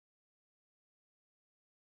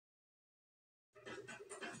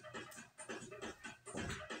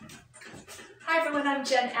Hi everyone, I'm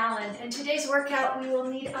Jen Allen. In today's workout, we will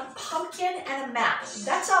need a pumpkin and a mat.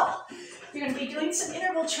 That's all. You're going to be doing some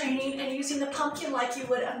interval training and using the pumpkin like you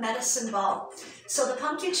would a medicine ball. So the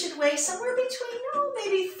pumpkin should weigh somewhere between,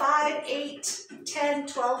 maybe 5, 8, 10,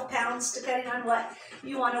 12 pounds, depending on what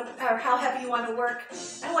you want to, or how heavy you want to work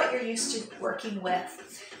and what you're used to working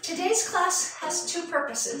with. Today's class has two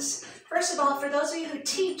purposes. First of all, for those of you who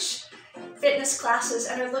teach fitness classes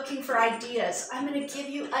and are looking for ideas, I'm going to give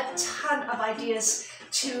you a ton of ideas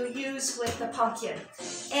to use with the pumpkin.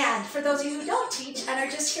 And for those of you who don't teach and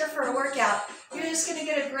are just here for a workout, you're just going to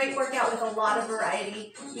get a great workout with a lot of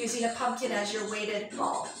variety using a pumpkin as your weighted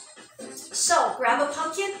ball. So grab a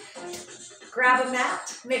pumpkin, grab a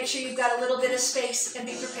mat, make sure you've got a little bit of space, and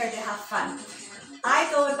be prepared to have fun. I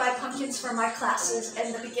go and buy pumpkins for my classes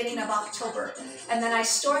in the beginning of October, and then I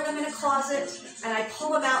store them in a closet and I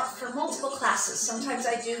pull them out for multiple classes. Sometimes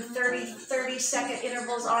I do 30-second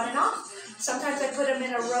intervals on and off. Sometimes I put them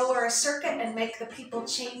in a row or a circuit and make the people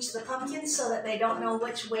change the pumpkins so that they don't know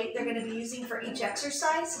which weight they're going to be using for each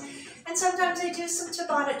exercise. And sometimes I do some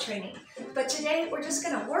Tabata training. But today we're just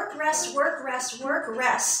going to work, rest, work, rest, work,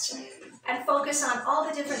 rest, and focus on all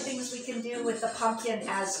the different things we can do with the pumpkin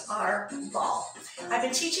as our ball. I've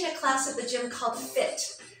been teaching a class at the gym called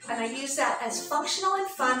FIT, and I use that as functional and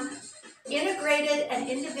fun, integrated and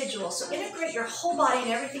individual. So integrate your whole body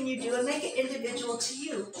and everything you do and make it individual to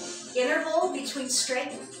you. Interval between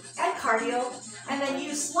strength and cardio, and then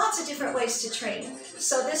use lots of different ways to train.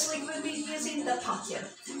 So this week we'll be using the pumpkin.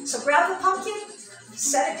 So grab the pumpkin,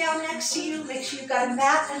 set it down next to you, make sure you've got a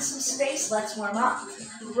mat and some space. Let's warm up.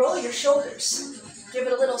 Roll your shoulders. Give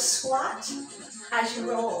it a little squat as you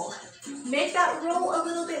roll. Make that roll a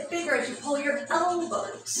little bit bigger as you pull your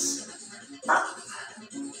elbows up.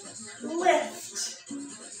 Lift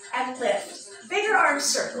and lift. Bigger arm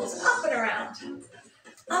circles, up and around.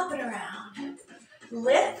 Up and around.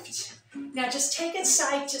 Lift. Now just take it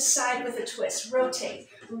side to side with a twist. Rotate,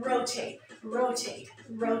 rotate, rotate,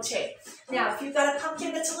 rotate. Now if you've got a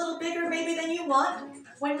pumpkin that's a little bigger maybe than you want,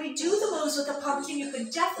 when we do the moves with the pumpkin, you can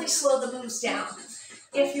definitely slow the moves down.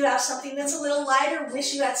 If you have something that's a little lighter,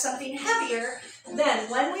 wish you had something heavier, then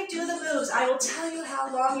when we do the moves, I will tell you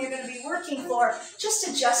how long you're going to be working for. Just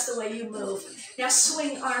adjust the way you move. Now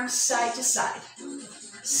swing arms side to side,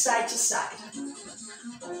 side to side.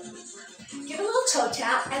 Give a little toe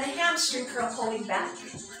tap and a hamstring curl pulling back.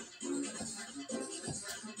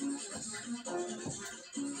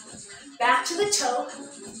 Back to the toe.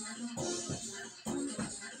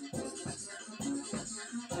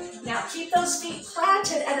 Now keep those feet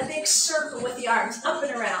planted and a big circle with the arms, up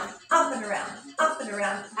and around, up and around, up and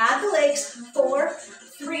around. Add the legs, 4,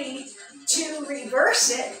 3, 2,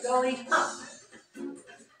 reverse it, going up.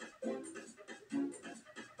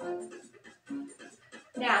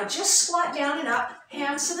 Now just squat down and up,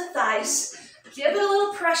 hands to the thighs. Give it a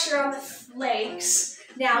little pressure on the legs.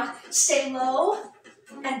 Now stay low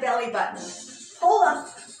and belly button. Pull up,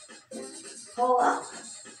 pull up.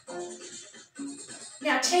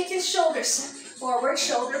 Now take your shoulders forward,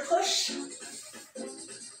 shoulder push.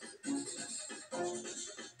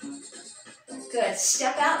 Good,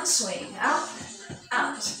 step out and swing, out,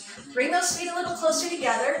 out. Bring those feet a little closer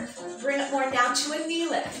together. Bring it more down to a knee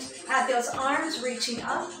lift. Add those arms reaching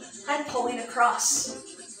up and pulling across.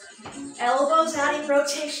 Elbows adding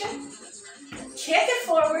rotation. Kick it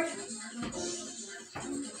forward.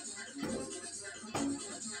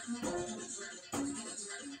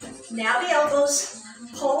 Now the elbows.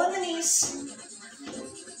 Pull in the knees.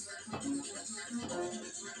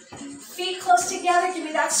 Feet close together. Give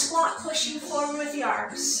me that squat pushing forward with the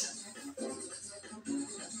arms.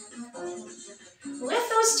 Lift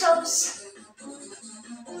those toes.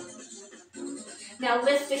 Now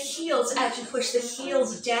lift the heels as you push the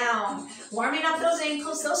heels down. Warming up those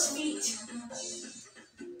ankles, those feet.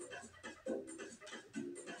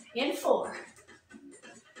 In 4.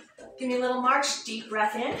 Give me a little march. Deep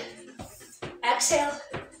breath in. Exhale,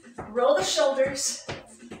 roll the shoulders,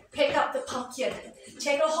 pick up the pumpkin.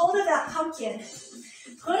 Take a hold of that pumpkin,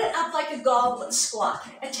 put it up like a goblet squat,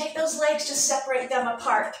 and take those legs, just separate them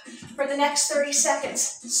apart. For the next 30 seconds,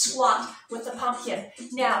 squat with the pumpkin.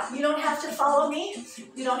 Now, you don't have to follow me.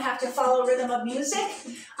 You don't have to follow rhythm of music.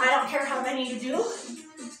 I don't care how many you do.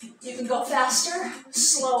 You can go faster,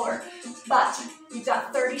 slower, but you've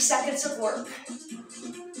got 30 seconds of work.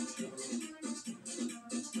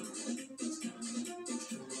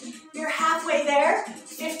 You're halfway there,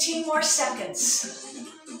 15 more seconds.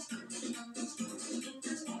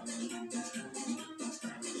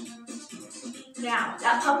 Now,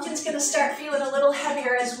 that pumpkin's gonna start feeling a little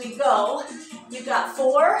heavier as we go. You've got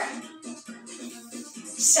 4,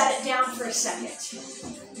 Set it down for a second.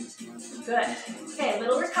 Good. Okay, a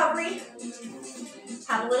little recovery.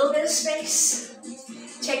 Have a little bit of space.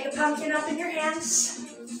 Take the pumpkin up in your hands.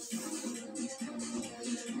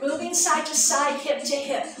 Moving side to side, hip to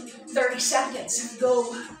hip. 30 seconds.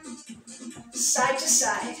 Go. Side to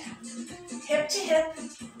side. Hip to hip.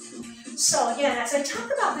 So again, as I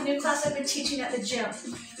talk about the new class I've been teaching at the gym,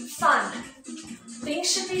 fun.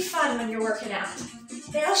 Things should be fun when you're working out.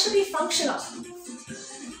 They all should be functional.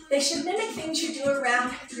 They should mimic things you do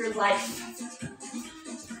around your life.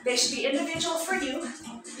 They should be individual for you,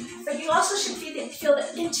 but you also should feel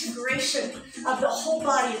the integration of the whole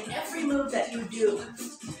body in every move that you do.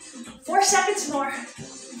 4 seconds more,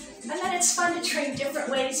 and then it's fun to train different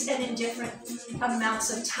ways and in different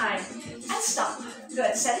amounts of time. And stop.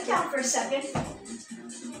 Good. Set it down for a second.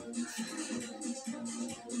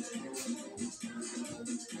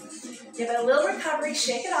 Give it a little recovery,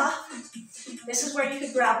 shake it off. This is where you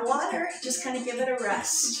could grab water, just kind of give it a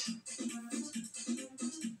rest.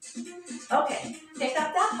 Okay, pick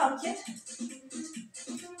up that pumpkin.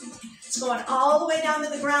 It's going all the way down to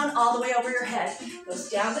the ground, all the way over your head. Goes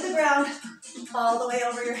down to the ground, all the way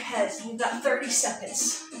over your head. You've got 30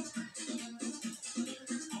 seconds.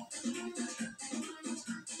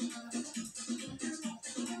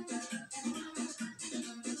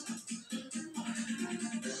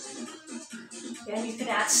 Then you can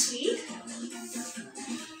add speed.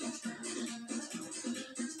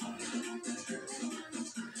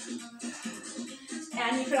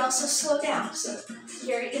 And you can also slow down, so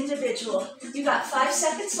very individual. You got 5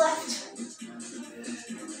 seconds left.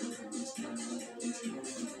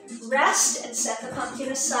 Rest and set the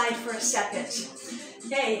pumpkin aside for a second.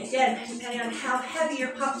 Okay, again, depending on how heavy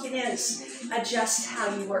your pumpkin is, adjust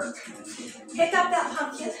how you work. Pick up that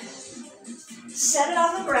pumpkin, set it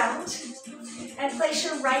on the ground, and place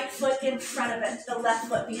your right foot in front of it, the left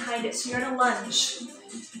foot behind it, so you're in a lunge.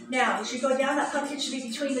 Now, as you go down, that pumpkin should be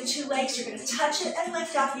between the 2 legs. You're going to touch it and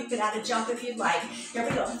lift up. You can add a jump if you'd like. Here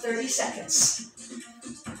we go, 30 seconds.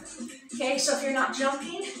 Okay, so if you're not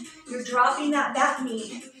jumping, you're dropping that back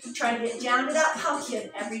knee, trying to get down to that pumpkin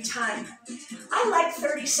every time. I like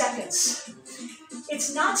 30 seconds.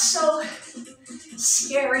 It's not so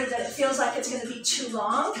scary that it feels like it's going to be too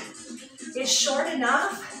long. It's short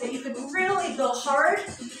enough that you can really go hard,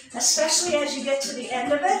 especially as you get to the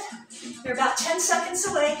end of it. You're about 10 seconds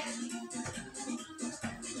away.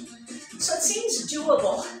 So it seems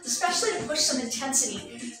doable, especially to push some intensity.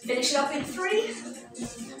 Finish it up in 3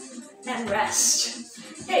 and rest.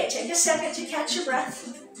 Okay, take a second to catch your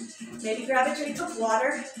breath. Maybe grab a drink of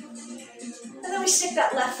water. And then we stick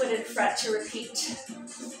that left foot in front to repeat.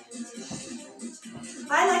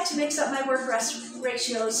 I like to mix up my work-rest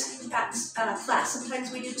ratios at class.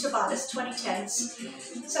 Sometimes we do Tabatas,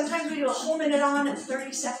 20-10s. Sometimes we do a whole minute on and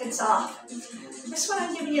 30 seconds off. This one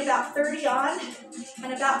I'm giving you about 30 on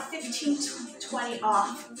and about 15 to 20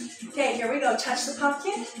 off. Okay, here we go. Touch the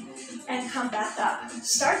pumpkin and come back up.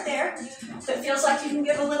 Start there. If it feels like you can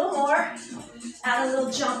give a little more, add a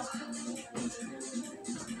little jump.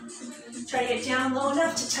 Try to get down low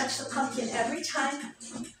enough to touch the pumpkin every time.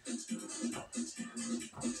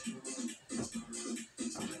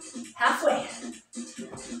 Halfway.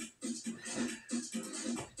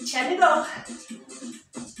 10 to go.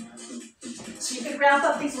 So you can wrap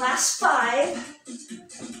up these last 5.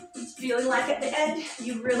 Feeling like at the end,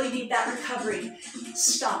 you really need that recovery.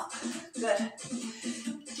 Stop. Good.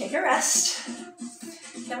 Take a rest.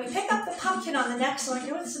 Then we pick up the pumpkin on the next one.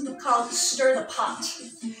 We're doing something called stir the pot.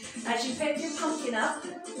 As you pick your pumpkin up,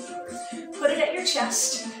 put it at your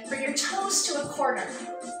chest. Bring your toes to a corner.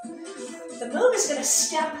 The move is going to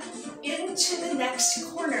step into the next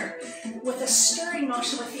corner with a stirring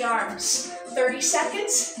motion with the arms. 30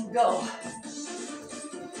 seconds, go.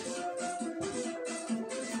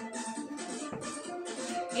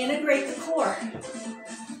 Integrate the core.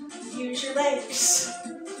 Use your legs.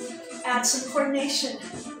 Add some coordination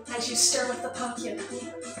as you stir with the pumpkin.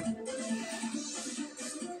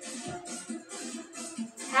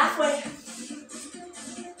 Halfway.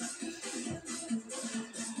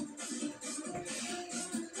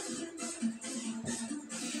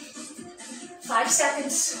 Five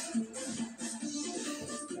seconds.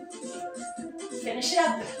 Finish it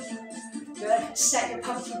up. Good. Set your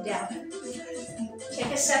pumpkin down. Take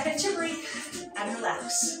a second to breathe and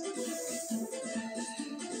relax.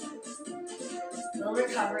 A little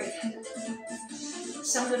recovery.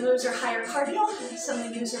 Some of the moves are higher cardio, some of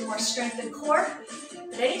the moves are more strength and core.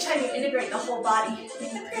 But anytime you integrate the whole body,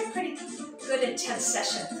 it can be a pretty good intense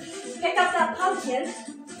session. Pick up that pumpkin,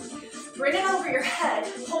 bring it over your head,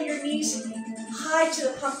 pull your knees high to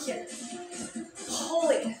the pumpkin.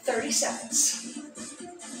 Pulling, 30 seconds.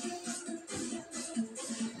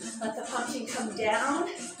 Let the pumpkin come down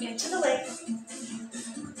into the leg.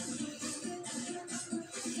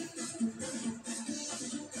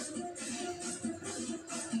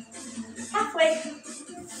 Halfway.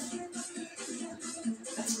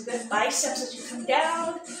 That's some good biceps as you come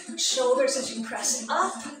down, shoulders as you press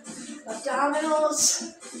up,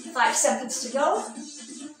 abdominals. 5 seconds to go.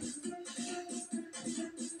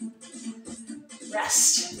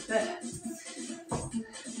 Rest. Good.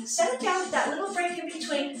 Set it down. That little break in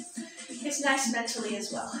between is nice mentally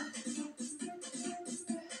as well.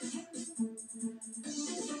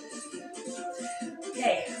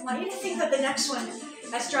 Okay, I want you to think of the next one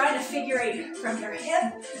as drawing a figure 8 from your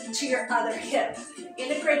hip to your other hip,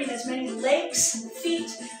 integrating as many legs,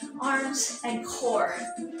 feet, arms, and core.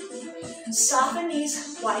 Soften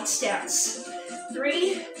knees, wide stance.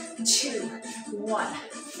 3, 2, 1.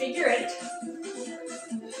 Figure 8.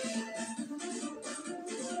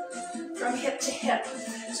 From hip to hip.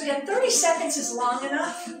 So again, 30 seconds is long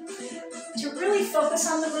enough to really focus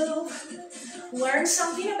on the move, learn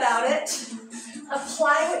something about it,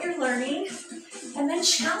 apply what you're learning, and then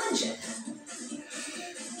challenge it.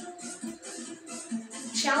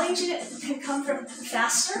 Challenging it can come from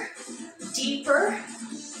faster, deeper,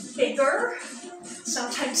 bigger,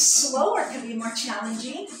 sometimes slower can be more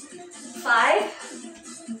challenging. 5,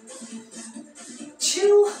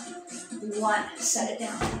 2, 1. Set it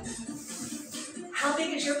down. How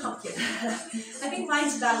big is your pumpkin? I think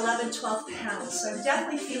mine's about 11, 12 pounds, so I'm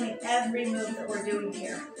definitely feeling every move that we're doing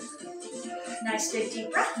here. Nice big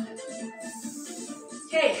deep breath.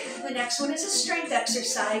 Okay, the next one is a strength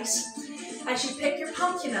exercise. As you pick your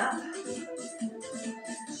pumpkin up,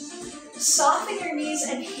 soften your knees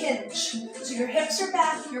and hinge. So your hips are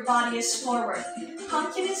back, your body is forward.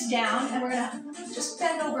 Pumpkin is down, and we're gonna just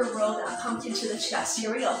bend over, roll that pumpkin to the chest.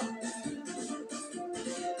 Here we go.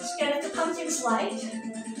 So again, if the pumpkin's light,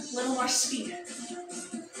 a little more speed.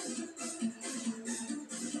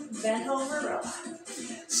 Bend over, roll.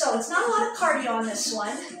 So it's not a lot of cardio on this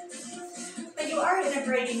one, but you are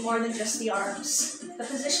integrating more than just the arms. The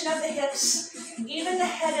position of the hips, even the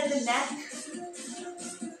head and the neck.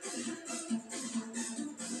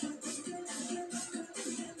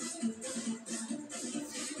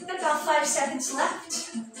 Got about 5 seconds left.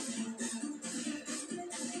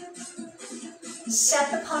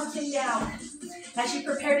 Set the pumpkin down. As you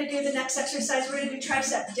prepare to do the next exercise, we're going to do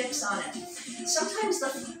tricep dips on it. Sometimes the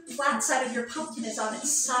flat side of your pumpkin is on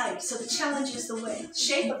its side, so the challenge is the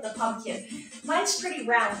shape of the pumpkin. Mine's pretty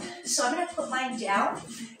round, so I'm going to put mine down.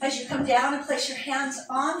 As you come down and place your hands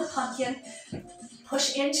on the pumpkin,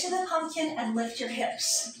 push into the pumpkin and lift your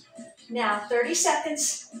hips. Now, 30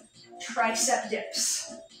 seconds, tricep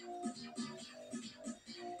dips.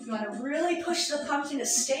 You want to really push the pumpkin to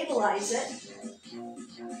stabilize it.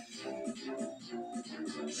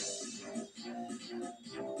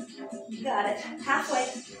 You got it. Halfway.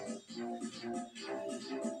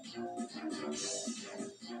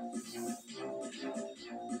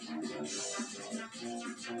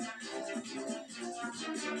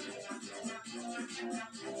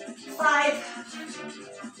 Five.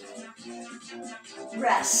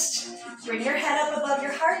 Rest. Bring your head up above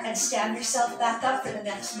your heart and stand yourself back up for the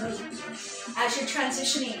next move. As you're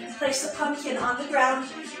transitioning, place the pumpkin on the ground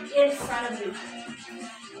in front of you.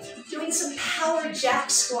 Doing some power jack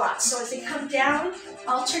squats. So as they come down,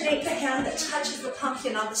 alternate the hand that touches the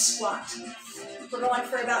pumpkin on the squat. We're going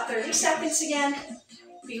for about 30 seconds again.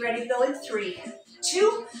 Be ready to go in 3,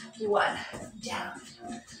 2, 1. Down.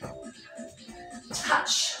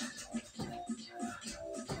 Touch.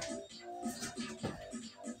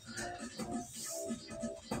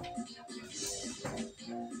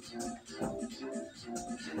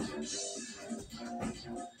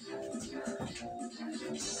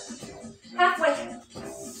 Halfway.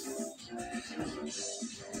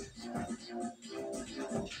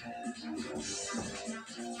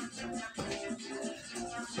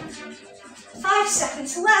 Five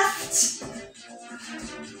seconds left.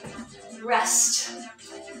 Rest.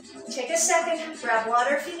 Take a second, grab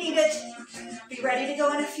water if you need it. Be ready to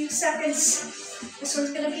go in a few seconds. This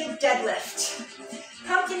one's going to be a deadlift.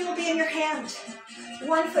 Pumpkin will be in your hand.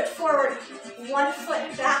 1 foot forward, 1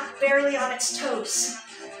 foot back, barely on its toes.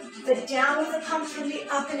 The down with the pumpkin, the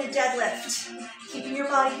up in a deadlift. Keeping your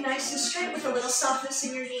body nice and straight with a little softness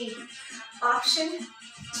in your knee. Option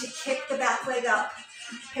to kick the back leg up.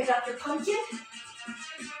 Pick up your pumpkin,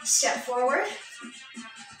 step forward,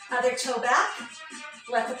 other toe back,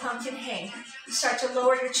 let the pumpkin hang. Start to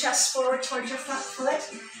lower your chest forward towards your front foot.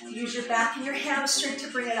 Use your back and your hamstring to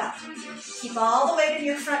bring it up. Keep all the weight in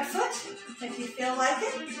your front foot. If you feel like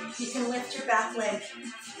it, you can lift your back leg.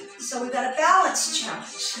 So we've got a balance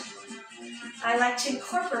challenge. I like to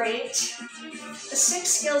incorporate the 6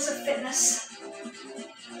 skills of fitness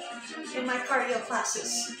in my cardio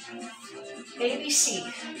classes. ABC,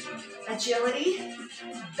 agility,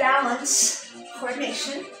 balance,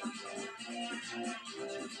 coordination.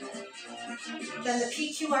 Then the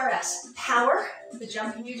PQRS, power, the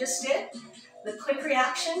jumping you just did, the quick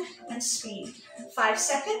reaction, and speed. 5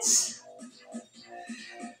 seconds.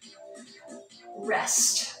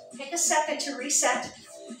 Rest. Take a second to reset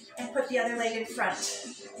and put the other leg in front.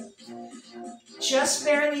 Just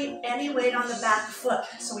barely any weight on the back foot.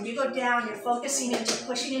 So when you go down, you're focusing into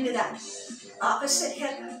pushing into that opposite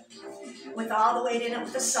hip with all the weight in it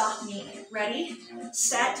with a soft knee. Ready,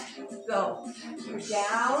 set, go. You're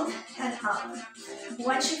down and up.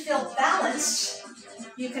 Once you feel balanced,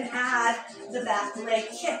 you can add the back leg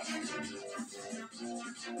kick.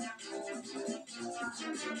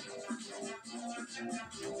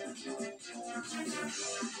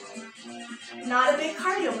 Not a big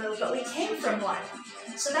cardio move, but we came from one.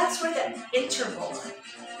 So that's where the interval.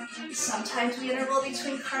 Sometimes we interval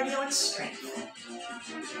between cardio and strength.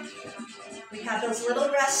 We have those little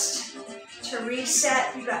rests to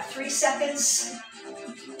reset. You've got 3 seconds,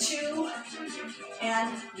 2,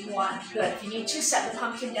 and 1. Good. If you need to, set the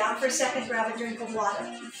pumpkin down for a second, grab a drink of water.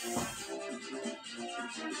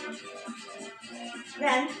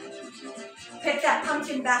 Then, pick that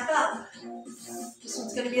pumpkin back up. This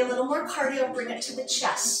one's going to be a little more cardio. Bring it to the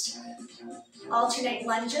chest. Alternate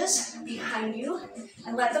lunges behind you,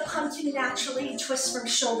 and let the pumpkin naturally twist from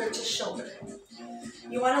shoulder to shoulder.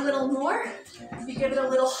 You want a little more? You give it a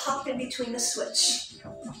little hop in between the switch.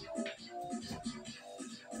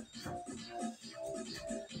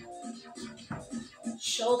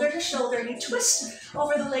 Shoulder to shoulder, and you twist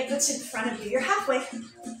over the leg that's in front of you. You're halfway.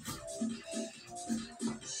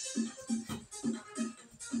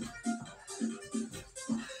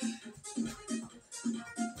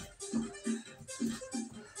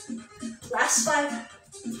 Last 5.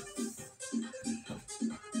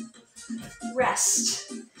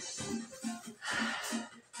 Rest.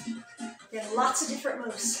 There are lots of different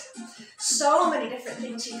moves. So many different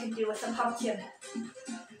things you can do with a pumpkin.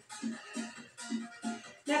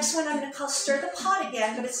 Next one I'm going to call stir the pot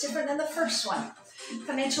again, but it's different than the first one.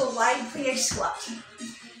 Come into a wide plie squat.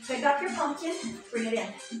 Pick up your pumpkin, bring it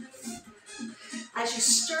in. As you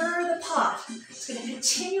stir the pot, it's going to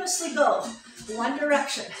continuously go one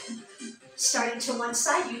direction. Starting to one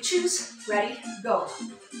side, you choose, ready, go.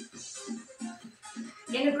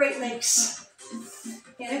 Integrate legs.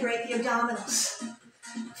 Integrate the abdominals.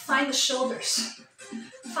 Find the shoulders.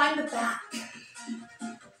 Find the back.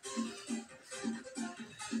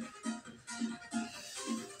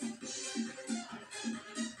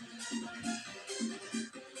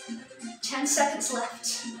 Ten seconds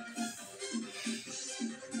left.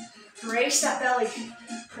 Brace that belly.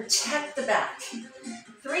 Protect the back.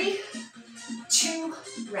 3, 2,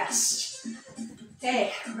 rest.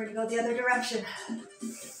 Okay, we're going to go the other direction.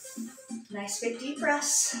 Nice big deep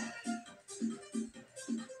breaths.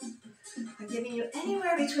 I'm giving you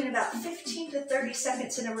anywhere between about 15 to 30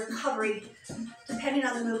 seconds in a recovery, depending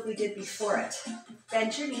on the move we did before it.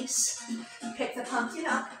 Bend your knees. Pick the pumpkin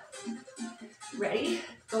up. Ready?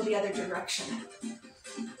 Go the other direction.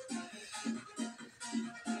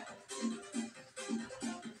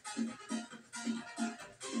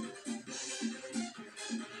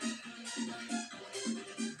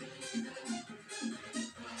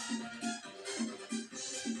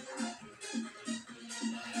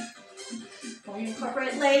 The more you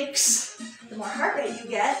incorporate legs, the more heart rate you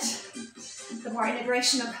get, the more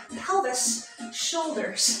integration of pelvis,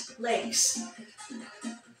 shoulders, legs.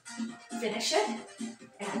 Finish it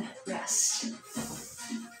and rest.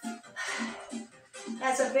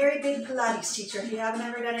 As a very big Pilates teacher, if you haven't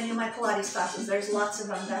ever done any of my Pilates classes, there's lots of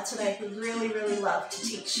them. That's what I really, really love to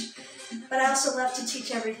teach. But I also love to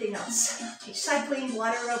teach everything else. Teach cycling,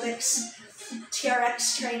 water aerobics,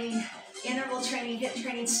 TRX training, interval training, HIIT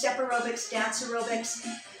training, step aerobics, dance aerobics.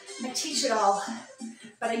 I teach it all.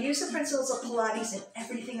 But I use the principles of Pilates in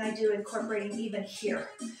everything I do, incorporating even here.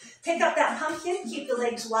 Pick up that pumpkin, keep the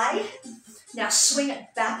legs wide. Now swing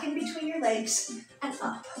it back in between your legs and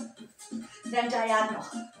up. Then diagonal,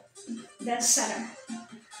 then center,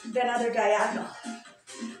 then other diagonal,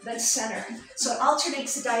 then center. So it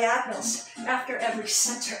alternates the diagonals after every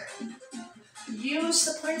center. Use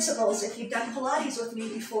the principles, if you've done Pilates with me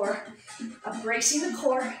before, of bracing the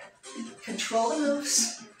core, control the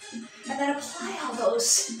moves, and then apply all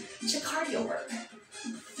those to cardio work.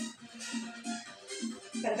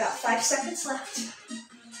 Got about 5 seconds left.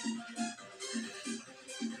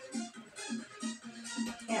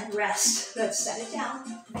 And rest. Good, set it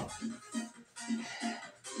down.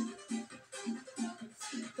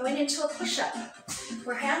 Going into a push-up,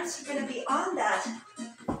 where hands are going to be on that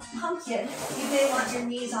pumpkin. You may want your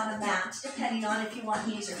knees on a mat, depending on if you want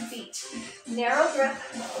knees or feet. Narrow grip,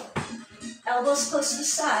 elbows close to the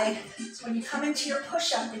side. So when you come into your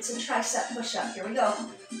push-up, it's a tricep push-up. Here we go.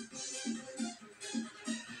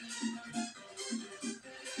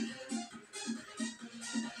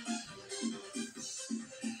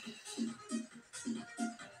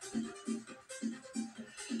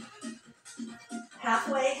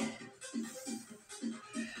 Halfway.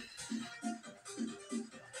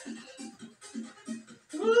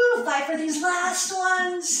 Woo, fight for these last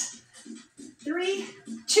ones. 3,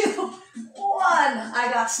 2, 1.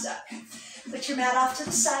 I got stuck. Put your mat off to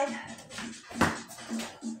the side.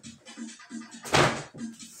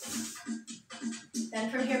 Then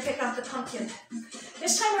from here, pick up the pumpkin.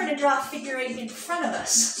 This time we're going to draw a figure 8 in front of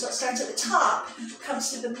us. So it starts at the top,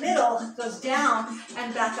 comes to the middle, goes down,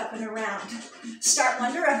 and back up and around. Start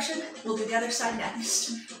one direction, we'll do the other side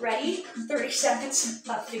next. Ready? 30 seconds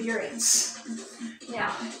of figure 8s.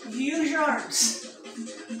 Now, use your arms.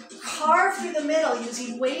 Carve through the middle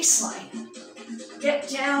using waistline. Get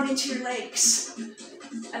down into your legs.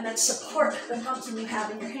 And then support the pumpkin you have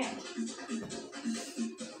in your hand.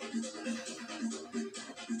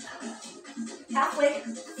 Halfway.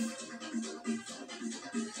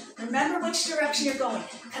 Remember which direction you're going.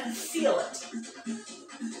 Kind of feel it.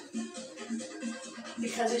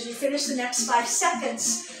 Because as you finish the next 5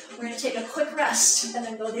 seconds, we're going to take a quick rest and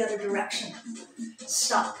then go the other direction.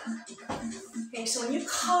 Stop. Okay, so when you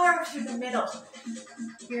carve through the middle,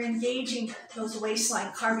 you're engaging those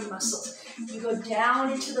waistline carving muscles. You go down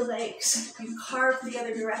into the legs. You carve the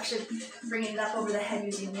other direction, bringing it up over the head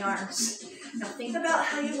using the arms. Now think about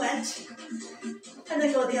how you went, and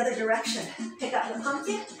then go the other direction. Pick up the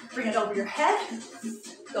pumpkin, bring it over your head,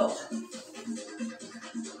 go.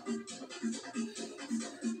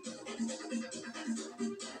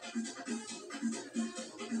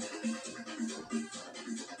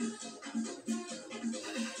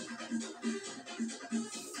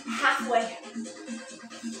 Halfway.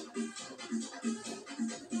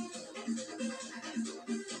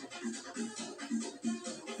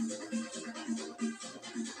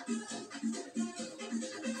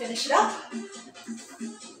 Finish it up.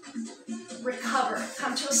 Recover.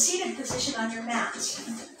 Come to a seated position on your mat.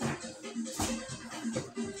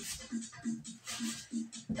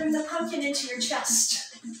 Bring the pumpkin into your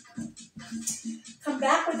chest. Come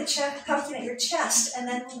back with the pumpkin at your chest and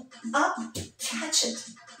then up, catch it.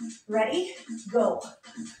 Ready? Go.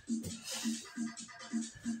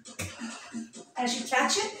 As you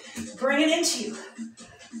catch it, bring it into you.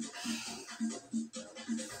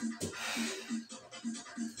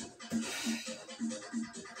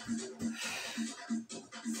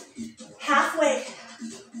 Halfway.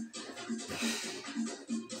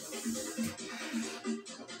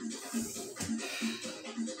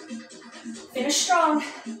 Finish strong.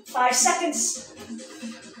 5 seconds.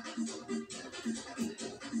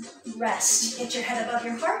 Rest. Get your head above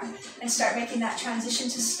your heart and start making that transition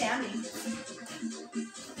to standing.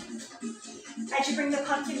 As you bring the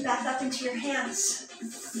pumpkin back up into your hands,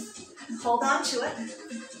 hold on to it.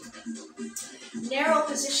 Narrow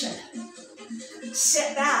position.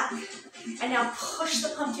 Sit back and now push the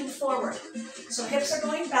pumpkin forward. So hips are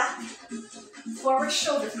going back, forward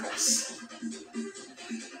shoulder press.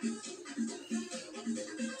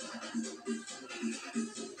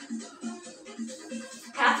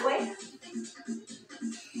 Halfway.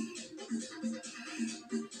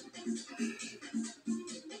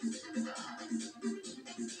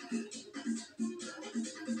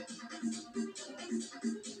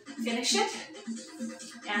 Finish it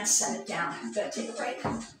and set it down. Good, take a break.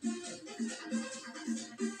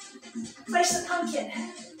 Place the pumpkin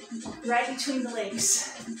right between the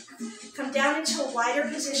legs. Come down into a wider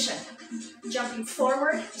position. Jumping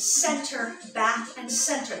forward, center, back, and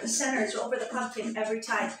center. The center is over the pumpkin every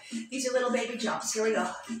time. These are little baby jumps. Here we go.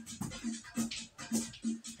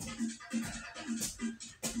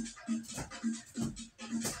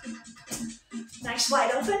 Nice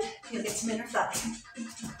wide open. You'll get some inner thigh.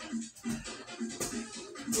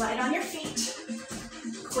 Light on your feet.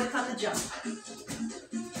 Quick on the jump.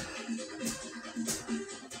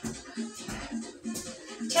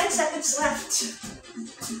 Ten seconds left.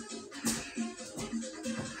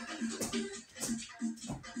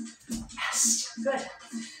 Good.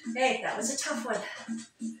 Hey, that was a tough one.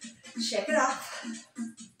 Shake it off.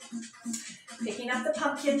 Picking up the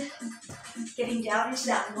pumpkin, getting down into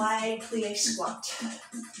that wide plie squat.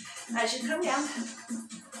 As you come down,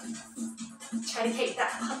 try to take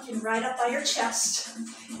that pumpkin right up by your chest,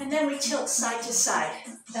 and then we tilt side to side,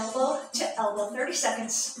 elbow to elbow, 30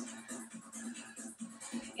 seconds.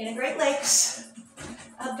 Integrate legs,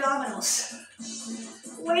 abdominals,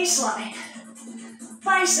 waistline,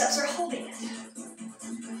 biceps are holding it.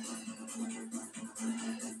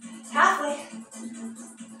 Halfway.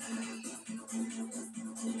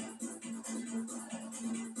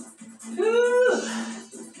 Woo.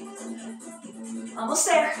 Almost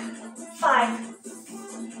there. 5.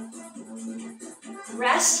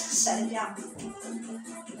 Rest, set it down.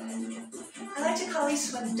 I like to call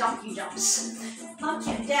these one donkey jumps.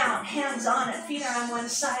 Pumpkin down, hands on it, feet are on one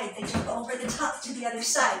side. They jump over the top to the other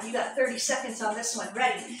side. You got 30 seconds on this one.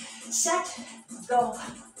 Ready, set, go.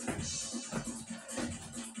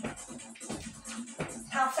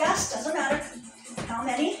 How fast, doesn't matter. How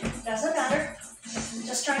many, doesn't matter.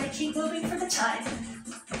 Just trying to keep moving for the time.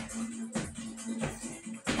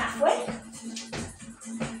 Halfway.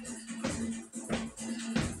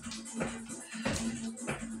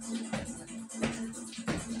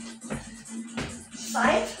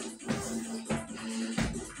 Five.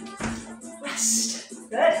 Rest.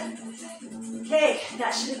 Good. Okay,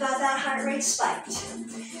 that should have got that heart rate spiked.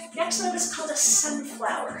 Next one is called a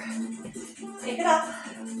sunflower. Pick it up,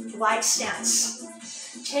 wide stance.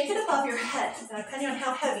 Take it above your head. Now, depending on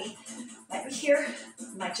how heavy, might be here,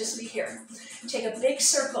 might just be here. Take a big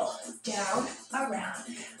circle, down, around,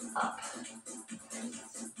 up.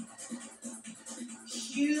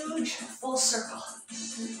 Huge full circle.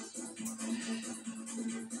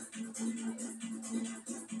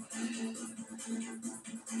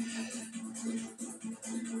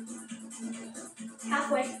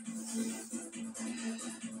 Halfway.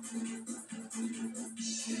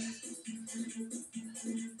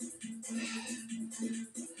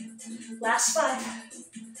 Last 5.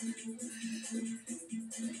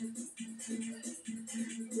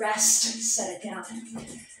 Rest, set it down.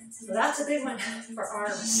 So that's a big one for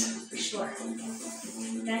arms, for sure.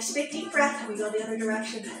 Nice big deep breath, we go the other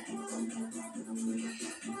direction.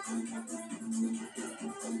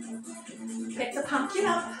 Pick the pumpkin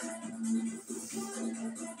up.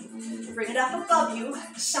 Bring it up above you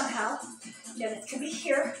somehow. Again, it can be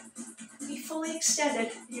here, it can be fully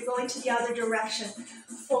extended. You're going to the other direction,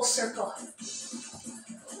 full circle.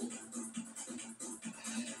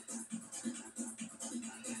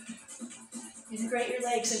 Integrate your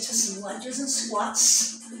legs into some lunges and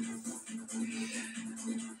squats.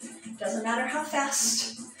 Doesn't matter how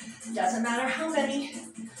fast, doesn't matter how many,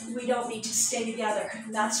 we don't need to stay together.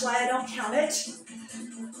 That's why I don't count it.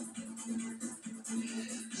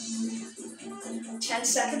 10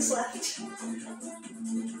 seconds left.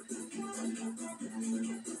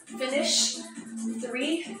 Finish.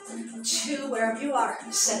 3, 2, wherever you are,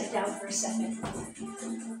 set it down for a second.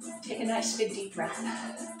 Take a nice big deep breath.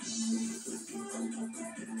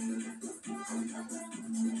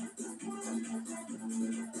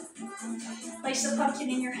 Place the pumpkin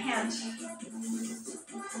in your hand.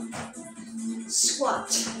 Squat.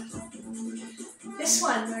 This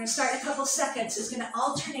one, we're going to start in a couple seconds, is going to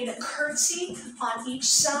alternate a curtsy on each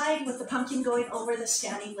side with the pumpkin going over the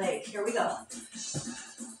standing leg. Here we go.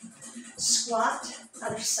 Squat,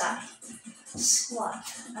 other side. Squat,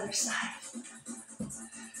 other side.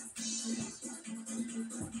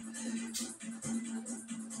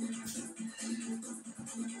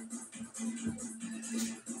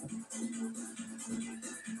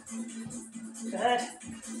 Good.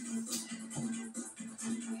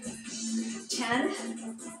 10,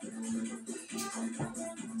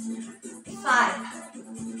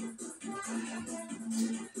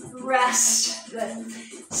 5, rest, good,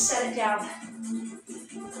 set it down.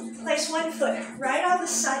 Place one foot right on the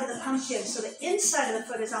side of the pumpkin, so the inside of the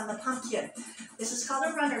foot is on the pumpkin. This is called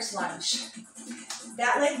a runner's lunge.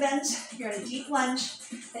 That leg bends, you're in a deep lunge,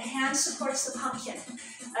 the hand supports the pumpkin.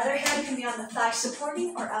 Other hand can be on the thigh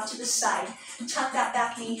supporting or out to the side. Tuck that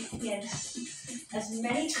back knee in as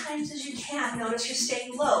many times as you can. Notice you're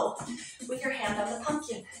staying low with your hand on the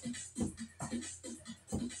pumpkin.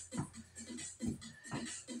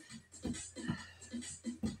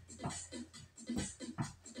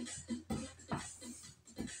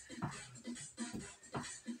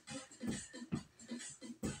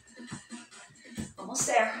 Almost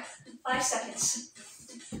there. 5 seconds.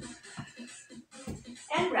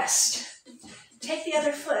 And rest. Take the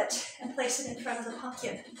other foot and place it in front of the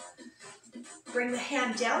pumpkin. Bring the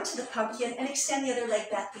hand down to the pumpkin and extend the other leg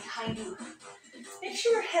back behind you. Make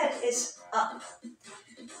sure your head is up.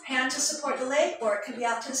 Hand to support the leg, or it can be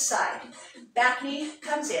out to the side. Back knee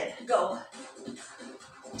comes in. Go.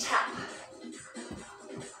 Tap.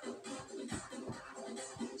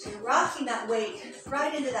 So you're rocking that weight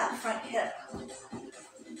right into that front hip.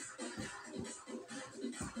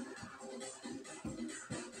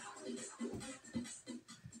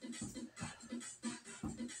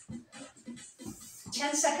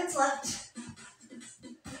 Ten seconds left.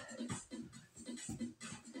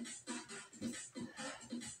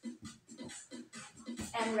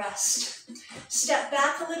 And rest. Step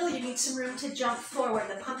back a little. You need some room to jump forward.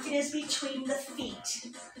 The pumpkin is between the feet.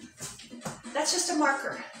 That's just a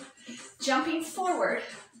marker. Jumping forward,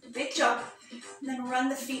 big jump, and then run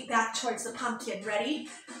the feet back towards the pumpkin. Ready?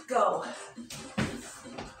 Go.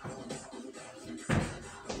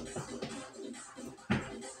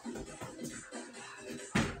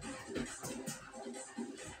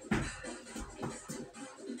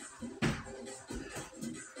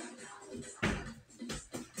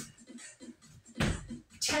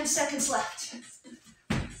 Seconds left.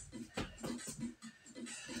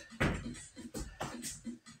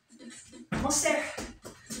 Almost there.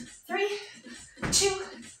 3, 2,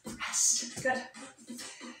 rest. Good.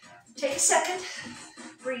 Take a second.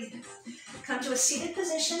 Breathe. Come to a seated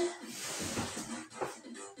position.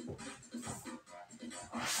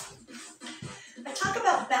 I talk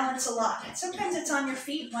about balance a lot. Sometimes it's on your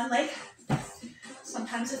feet, one leg.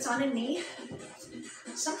 Sometimes it's on a knee.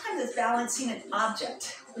 Sometimes it's balancing an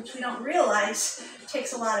object, which we don't realize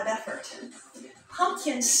takes a lot of effort.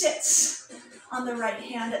 Pumpkin sits on the right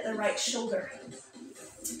hand at the right shoulder.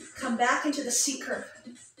 Come back into the C curve.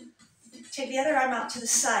 Take the other arm out to the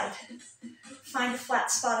side. Find a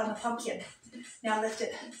flat spot on the pumpkin. Now lift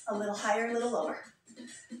it a little higher, a little lower.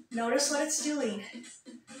 Notice what it's doing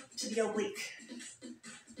to the oblique.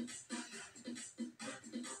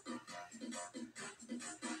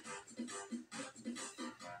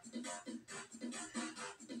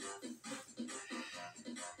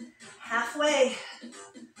 Halfway.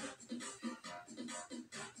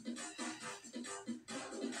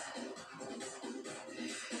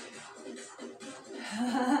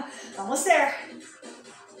 Almost there.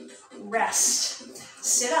 Rest.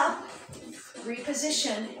 Sit up,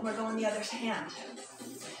 reposition, and we're going the other hand.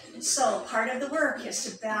 So part of the work is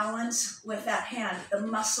to balance with that hand, the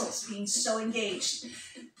muscles being so engaged,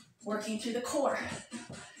 working through the core.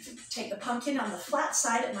 Take the pumpkin on the flat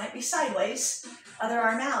side, it might be sideways. Other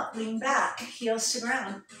arm out, lean back, heels to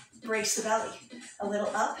ground. Brace the belly. A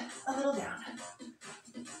little up, a little down.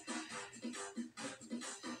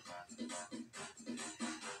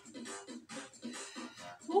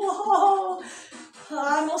 Whoa,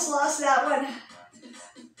 I almost lost that one.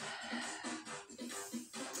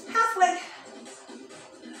 Halfway.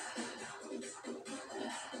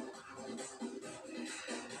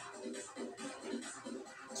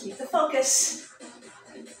 Keep the focus.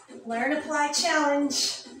 Learn, apply,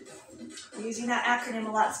 challenge. We're using that acronym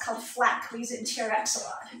a lot. It's called FLAC. We use it in TRX a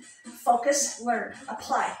lot. Focus, learn,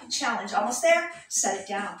 apply, challenge. Almost there? Set it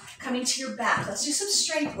down. Coming to your back. Let's do some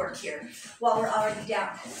strength work here while we're already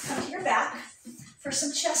down. Come to your back for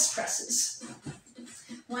some chest presses.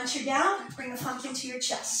 Once you're down, bring the pumpkin to your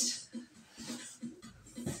chest.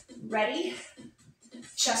 Ready?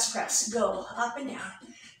 Chest press. Go up and down.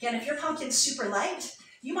 Again, if your pumpkin's super light,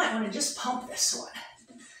 you might want to just pump this one.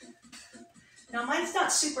 Now mine's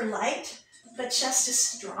not super light, but chest is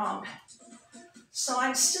strong. So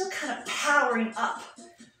I'm still kind of powering up.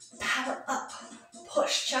 Power up.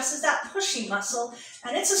 Push. Chest is that pushing muscle,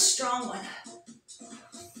 and it's a strong one.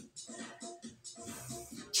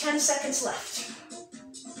 10 seconds left.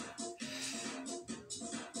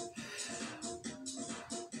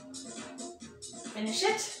 Finish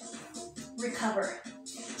it. Recover.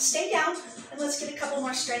 Stay down, and let's get a couple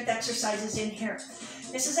more strength exercises in here.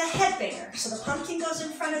 This is a headbanger, so the pumpkin goes in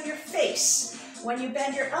front of your face. When you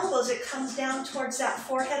bend your elbows, it comes down towards that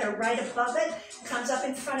forehead or right above it. It comes up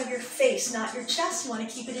in front of your face, not your chest. You want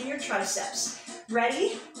to keep it in your triceps.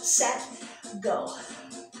 Ready, set, go.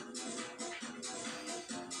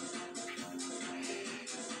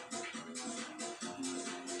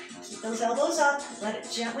 Keep those elbows up. Let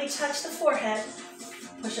it gently touch the forehead.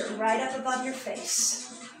 Push it right up above your face.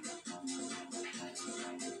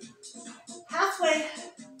 Halfway.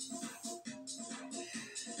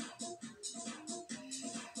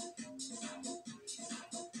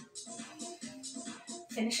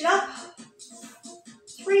 Finish it up.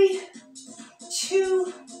 3,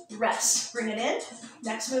 2, rest. Bring it in.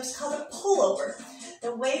 Next move is called a pullover.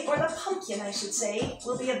 The weight, or the pumpkin, I should say,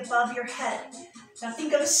 will be above your head. Now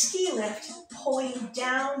think of a ski lift pulling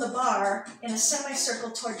down the bar in a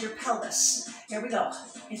semicircle towards your pelvis. Here we go.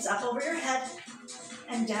 It's up over your head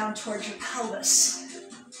and down towards your pelvis.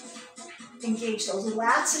 Engage those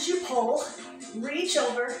lats as you pull. Reach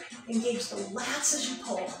over, engage the lats as you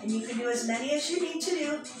pull. And you can do as many as you need to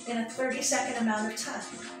do in a 30-second amount of time.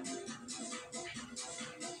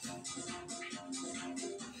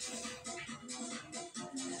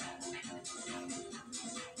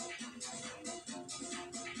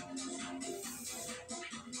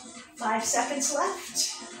 Five seconds left.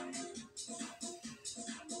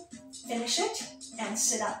 Finish it and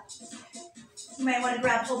sit up. You might want to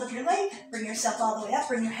grab hold of your leg, bring yourself all the way up,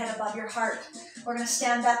 bring your head above your heart. We're going to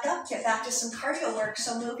stand back up, get back to some cardio work,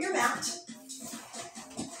 so move your mat.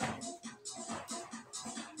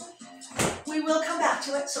 We will come back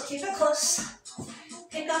to it, so keep it close.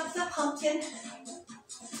 Pick up the pumpkin.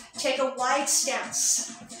 Take a wide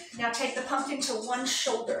stance. Now take the pumpkin to one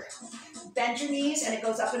shoulder. Bend your knees and it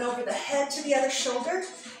goes up and over the head to the other shoulder.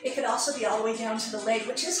 It could also be all the way down to the leg,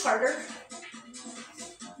 which is harder.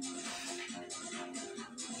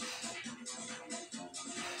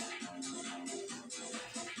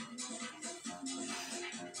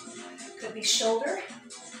 Could be shoulder,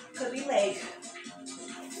 could be leg.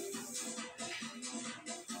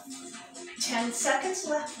 10 seconds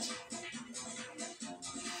left.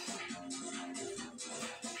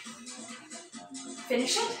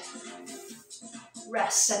 Finish it.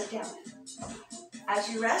 Rest, set it down. As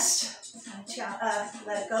you rest,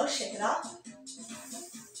 let it go, shake it off.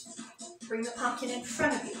 Bring the pumpkin in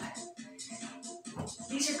front of you.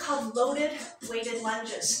 These are called loaded weighted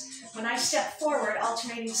lunges. When I step forward,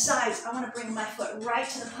 alternating sides, I want to bring my foot right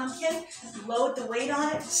to the pumpkin, load the weight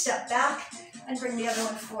on it, step back, and bring the other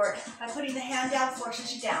one forward. By putting the hand down,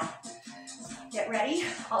 forces you down. Get ready,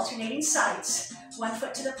 alternating sides. One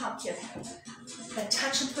foot to the pumpkin. Then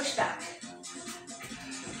touch and push back.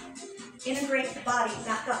 Integrate the body,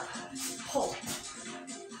 back up, pull.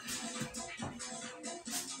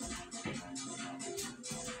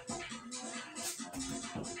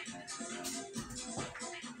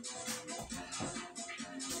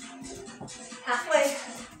 Halfway.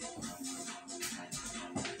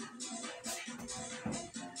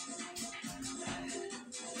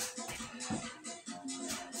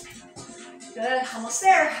 Good, almost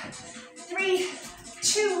there. 3,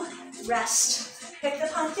 2, rest. Pick the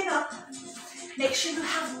pumpkin up. Make sure you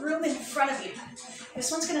have room in front of you. This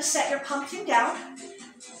one's gonna set your pumpkin down,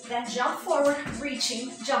 then jump forward,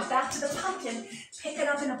 reaching, jump back to the pumpkin, pick it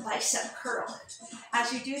up in a bicep curl.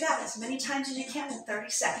 As you do that, as many times as you can in 30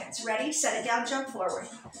 seconds. Ready, set it down, jump forward.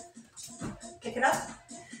 Pick it up,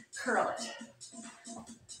 curl it.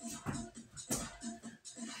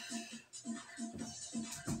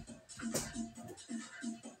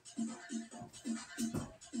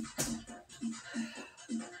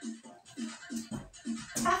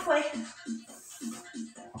 Halfway.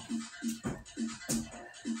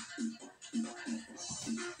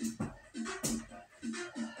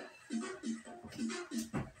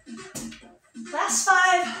 Last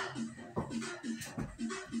 5.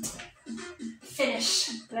 Finish.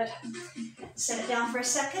 Good. Set it down for a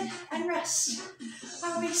second and rest.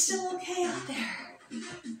 Are we still okay out there?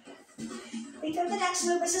 Think of the next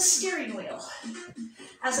move as a steering wheel.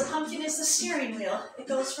 As a pumpkin is the steering wheel, it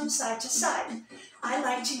goes from side to side. I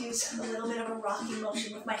like to use a little bit of a rocking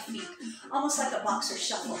motion with my feet, almost like a boxer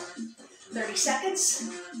shuffle. 30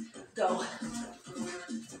 seconds, go.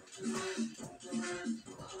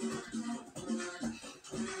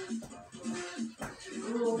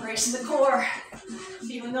 Ooh, bracing the core.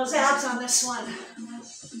 Feeling those abs on this one.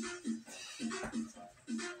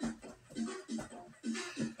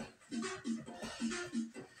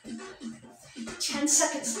 Ten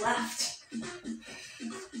seconds left.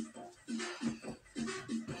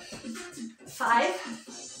 5.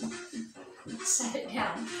 Set it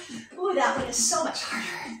down. Ooh, that one is so much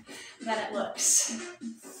harder than it looks.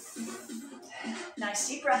 Nice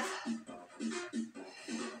deep breath.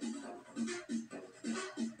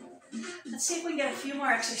 Let's see if we can get a few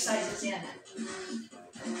more exercises in.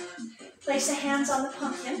 Place the hands on the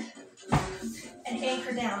pumpkin and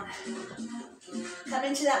anchor down. Come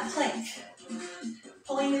into that plank.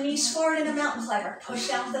 Pulling the knees forward in a mountain climber. Push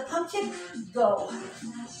down with the pumpkin, go.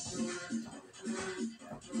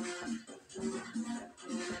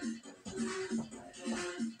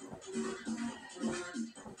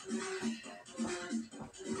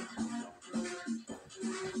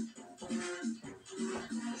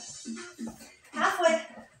 Halfway.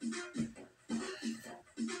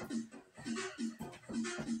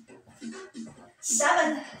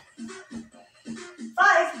 7,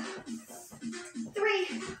 5,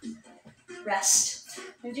 Rest.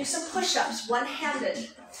 And do some push-ups, one-handed.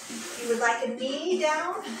 If you would like a knee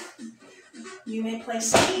down, you may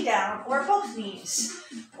place a knee down, or both knees,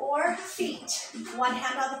 or feet. One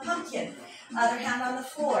hand on the pumpkin, other hand on the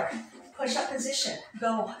floor. Push-up position.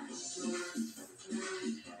 Go.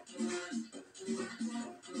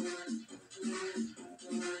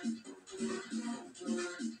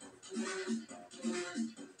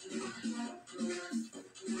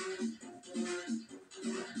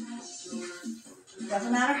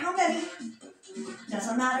 Doesn't matter how many,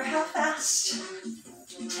 doesn't matter how fast.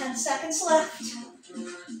 10 seconds left.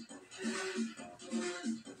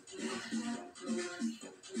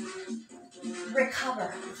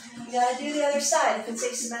 Recover. You gotta do the other side if it's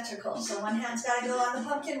asymmetrical. So one hand's gotta go on the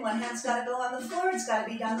pumpkin, one hand's gotta go on the floor, it's gotta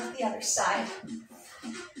be done with the other side.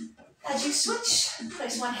 As you switch,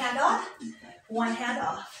 place one hand on, one hand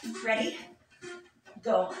off. Ready?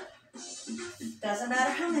 Go. Doesn't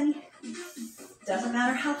matter how many, doesn't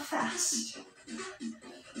matter how fast.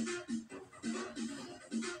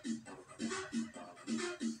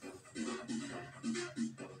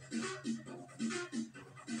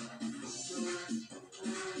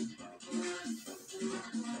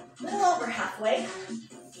 A little over halfway.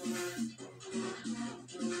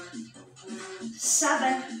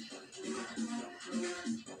 7.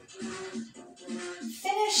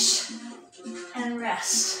 Finish and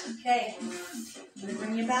rest. Okay, I'm going to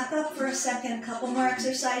bring you back up for a second. A couple more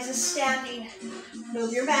exercises standing.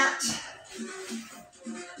 Move your mat.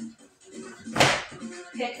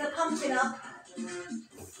 Pick the pumpkin up.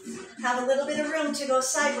 Have a little bit of room to go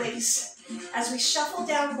sideways. As we shuffle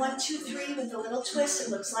down 1, 2, 3 with a little twist, it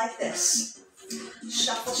looks like this.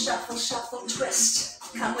 Shuffle, shuffle, shuffle, twist.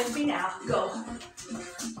 Come with me now. Go.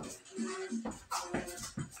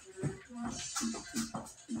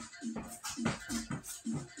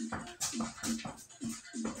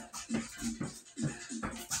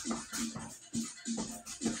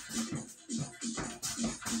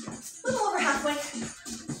 A little over halfway.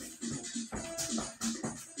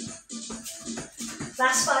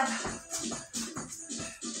 Last 5.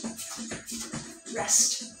 Rest.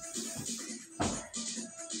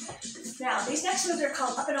 Now, these next moves are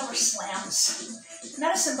called up and over slams.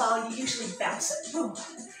 Medicine ball, you usually bounce it. Boom.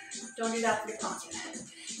 Don't do that with your pumpkin.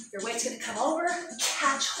 Your weight's going to come over,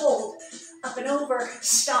 catch hold, up and over,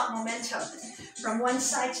 stop momentum from one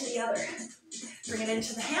side to the other. Bring it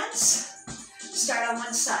into the hands. Start on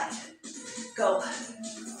one side. Go.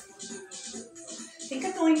 Think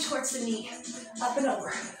of going towards the knee, up and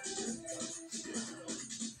over.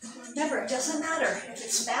 Remember, it doesn't matter if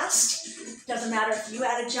it's fast. Doesn't matter if you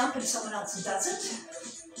add a jump and someone else doesn't.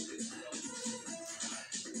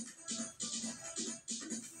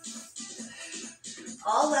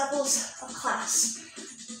 All levels of class,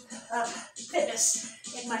 of fitness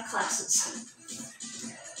in my classes.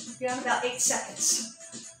 You're on about 8 seconds.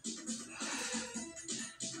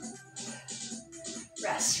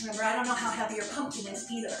 Rest. Remember, I don't know how heavy your pumpkin is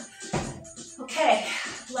either. Okay,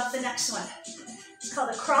 love the next one. It's called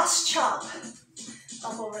a cross chop,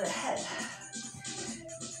 up over the head.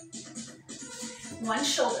 One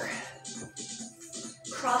shoulder.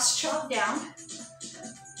 Cross chop down,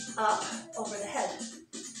 up over the head.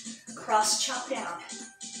 Cross chop down.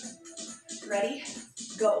 Ready?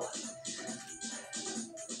 Go.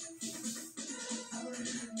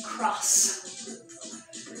 Cross.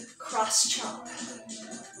 Cross chop.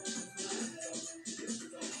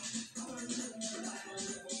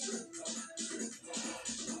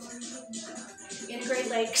 Integrate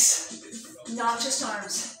legs, not just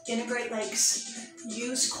arms. Integrate legs.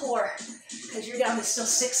 Use core, because you're down to still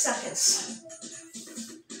 6 seconds.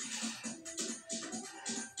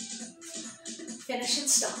 Finish and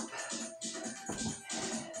stop.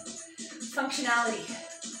 Functionality.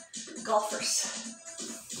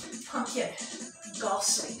 Golfers. Pumpkin. Golf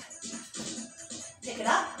swing. Pick it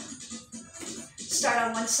up. Start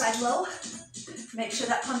on one side low. Make sure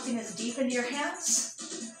that pumpkin is deep into your hands.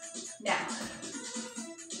 Now.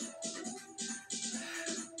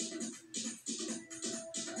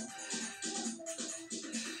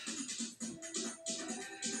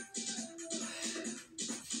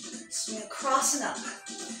 Swing across and up.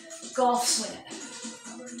 Golf swing.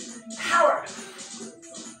 Power.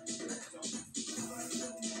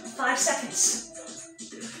 5 seconds.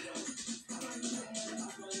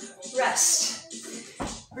 Rest.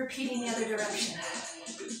 Repeating the other direction.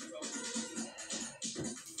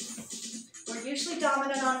 We're usually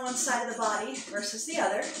dominant on one side of the body versus the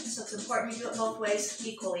other, so it's important you do it both ways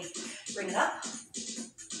equally. Bring it up.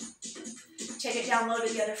 Take it down low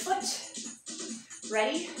to the other foot.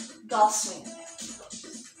 Ready? Golf swing.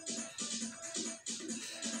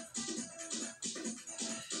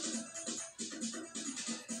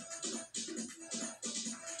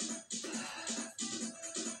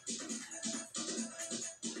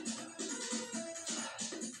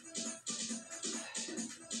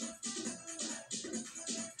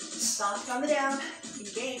 Soft on the down,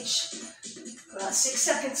 engage. About 6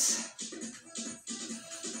 seconds.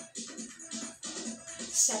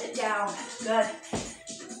 Set it down, good.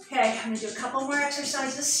 Okay, I'm gonna do a couple more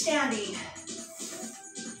exercises standing.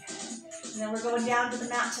 And then we're going down to the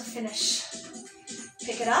mat to finish.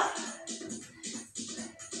 Pick it up,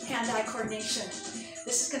 hand-eye coordination.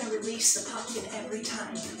 This is gonna release the pumpkin every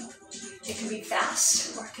time. It can be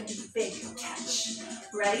fast or it can be big catch.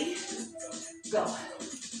 Ready? Go.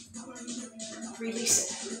 Release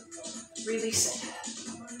it. Release it.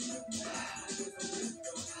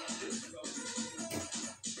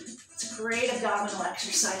 It's a great abdominal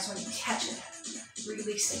exercise when you catch it.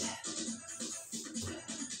 Release it.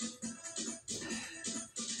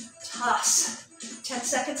 Toss. 10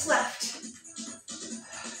 seconds left.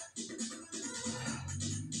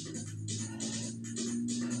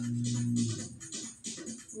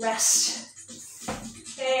 Rest.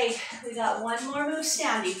 Okay, we got one more move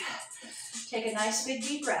standing. Take a nice big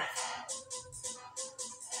deep breath.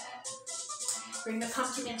 Bring the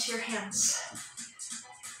pumpkin into your hands.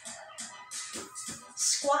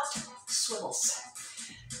 Squat swivels.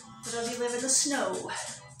 For those of you who live in the snow,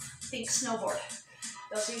 think snowboard.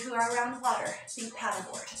 Those of you who are around water, think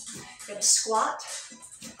paddleboard. You're gonna squat.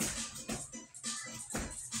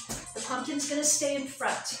 The pumpkin's gonna stay in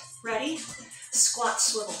front. Ready? Squat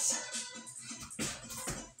swivels.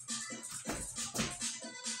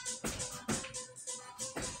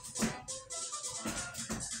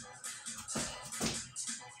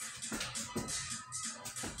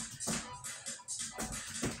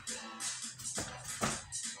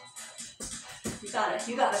 You got it,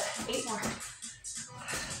 you got it. 8 more.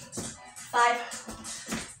 5.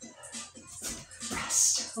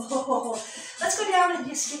 Rest. Oh, let's go down and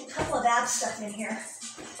just get a couple of ab stuff in here.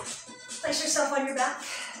 Place yourself on your back.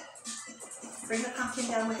 Bring the pumpkin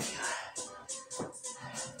down with you.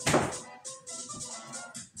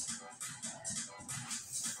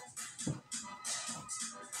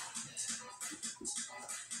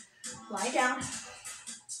 Lie down.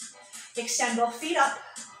 Extend both feet up.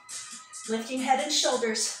 Lifting head and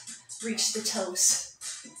shoulders. Reach the toes.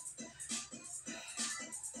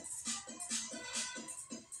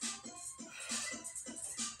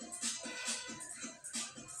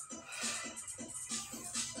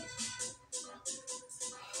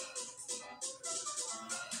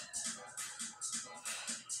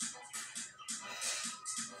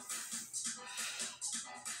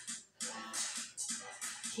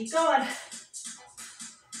 Keep going.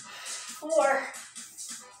 4.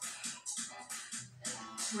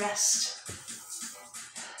 Rest.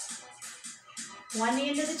 One knee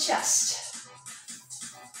into the chest.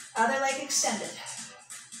 Other leg extended.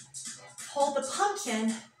 Hold the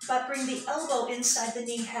pumpkin, but bring the elbow inside the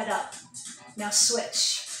knee, head up. Now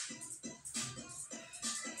switch.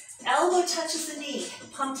 Elbow touches the knee.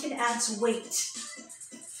 Pumpkin adds weight.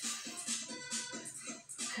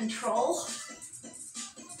 Control.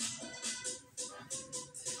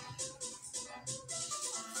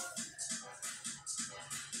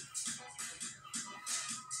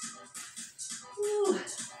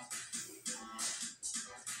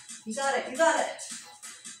 You got it, you got it.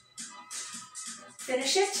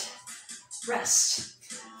 Finish it, rest.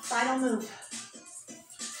 Final move,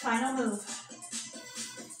 final move.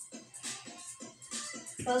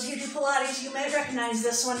 Those of you who do Pilates, you may recognize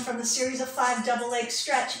this one from the series of 5 double leg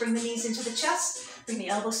stretch. Bring the knees into the chest, bring the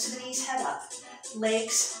elbows to the knees, head up.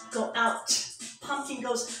 Legs go out, pumpkin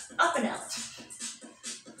goes up and out.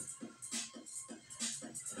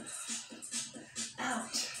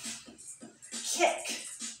 Out, kick.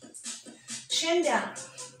 Chin down,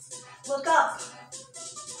 look up.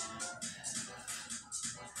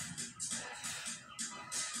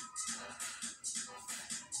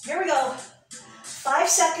 Here we go. 5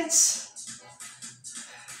 seconds.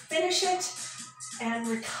 Finish it and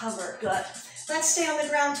recover. Good. Let's stay on the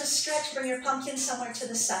ground to stretch. Bring your pumpkin somewhere to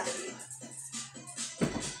the side of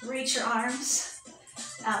you. Reach your arms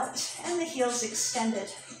out and the heels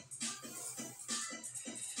extended.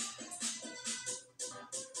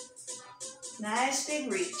 Nice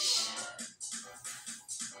big reach.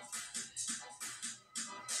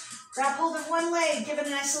 Grab hold of one leg, give it a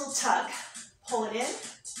nice little tug. Pull it in.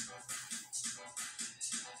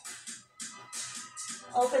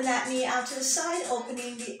 Open that knee out to the side,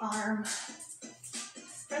 opening the arm.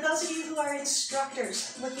 For those of you who are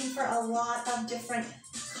instructors, looking for a lot of different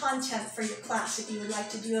content for your class, if you would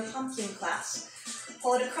like to do a pumpkin class,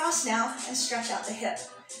 pull it across now and stretch out the hip.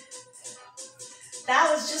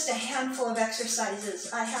 That was just a handful of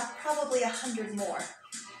exercises. I have probably 100 more.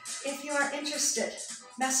 If you are interested,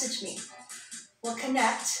 message me. We'll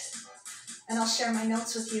connect And I'll share my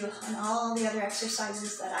notes with you on all the other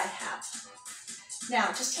exercises that I have. Now,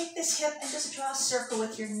 just take this hip and just draw a circle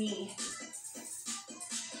with your knee.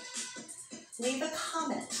 Leave a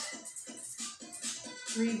comment.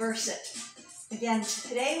 Reverse it. Again,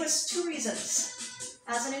 today was 2 reasons.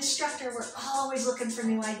 As an instructor, we're always looking for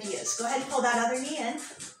new ideas. Go ahead and pull that other knee in.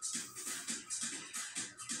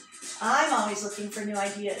 I'm always looking for new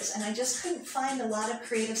ideas, and I just couldn't find a lot of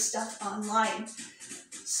creative stuff online.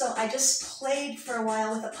 So I just played for a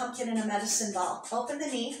while with a pumpkin and a medicine ball. Open the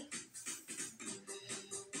knee.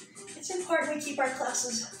 It's important we keep our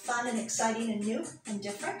classes fun and exciting and new and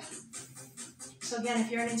different. So again, if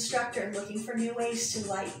you're an instructor looking for new ways to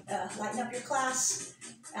lighten up your class,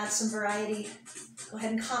 add some variety, go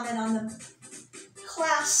ahead and comment on the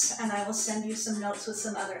class, and I will send you some notes with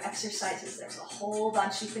some other exercises. There's a whole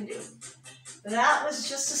bunch you can do. That was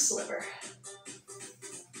just a sliver.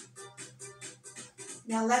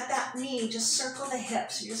 Now let that knee just circle the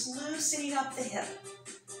hips. You're just loosening up the hip.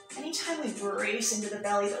 Anytime we brace into the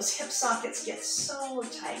belly, those hip sockets get so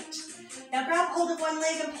tight. Now grab hold of one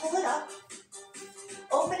leg and pull it up.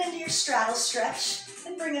 Open into your straddle stretch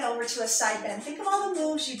and bring it over to a side bend. Think of all the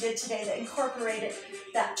moves you did today that incorporated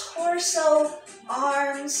that torso,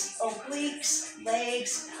 arms, obliques,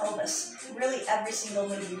 legs, pelvis. Really every single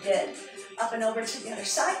move you did. Up and over to the other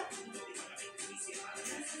side.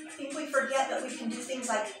 I think we forget that we can do things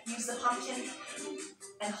like use the pumpkin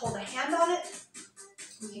and hold a hand on it.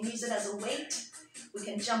 We can use it as a weight. We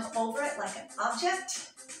can jump over it like an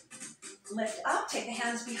object. Lift up, take the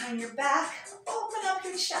hands behind your back. Open up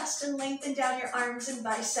your chest and lengthen down your arms and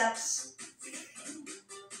biceps.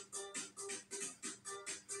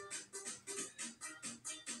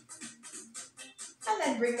 And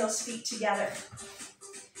then bring those feet together.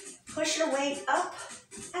 Push your weight up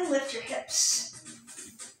and lift your hips.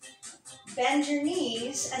 Bend your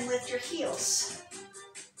knees and lift your heels.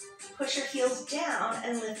 Push your heels down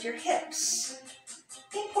and lift your hips.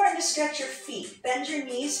 Important to stretch your feet. Bend your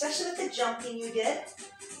knees, especially with the jumping you did.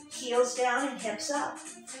 Heels down and hips up.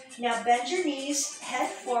 Now bend your knees, head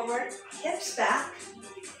forward, hips back,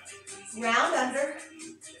 round under,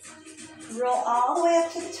 roll all the way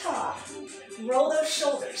up to the top. Roll those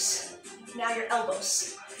shoulders. Now your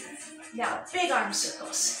elbows. Now big arm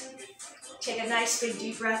circles. Take a nice big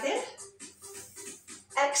deep breath in.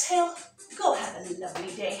 Exhale. Go have a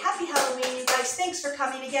lovely day. Happy Halloween, you guys. Thanks for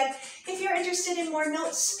coming again. If you're interested in more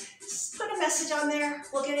notes, put a message on there.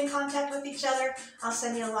 We'll get in contact with each other. I'll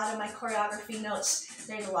send you a lot of my choreography notes.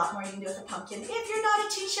 There's a lot more you can do with a pumpkin. If you're not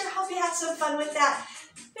a teacher, hope you had some fun with that.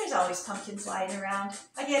 There's always pumpkins lying around.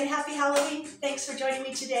 Again, happy Halloween. Thanks for joining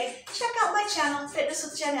me today. Check out my channel, Fitness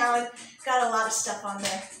with Jenn Allen. Got a lot of stuff on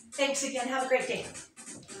there. Thanks again. Have a great day.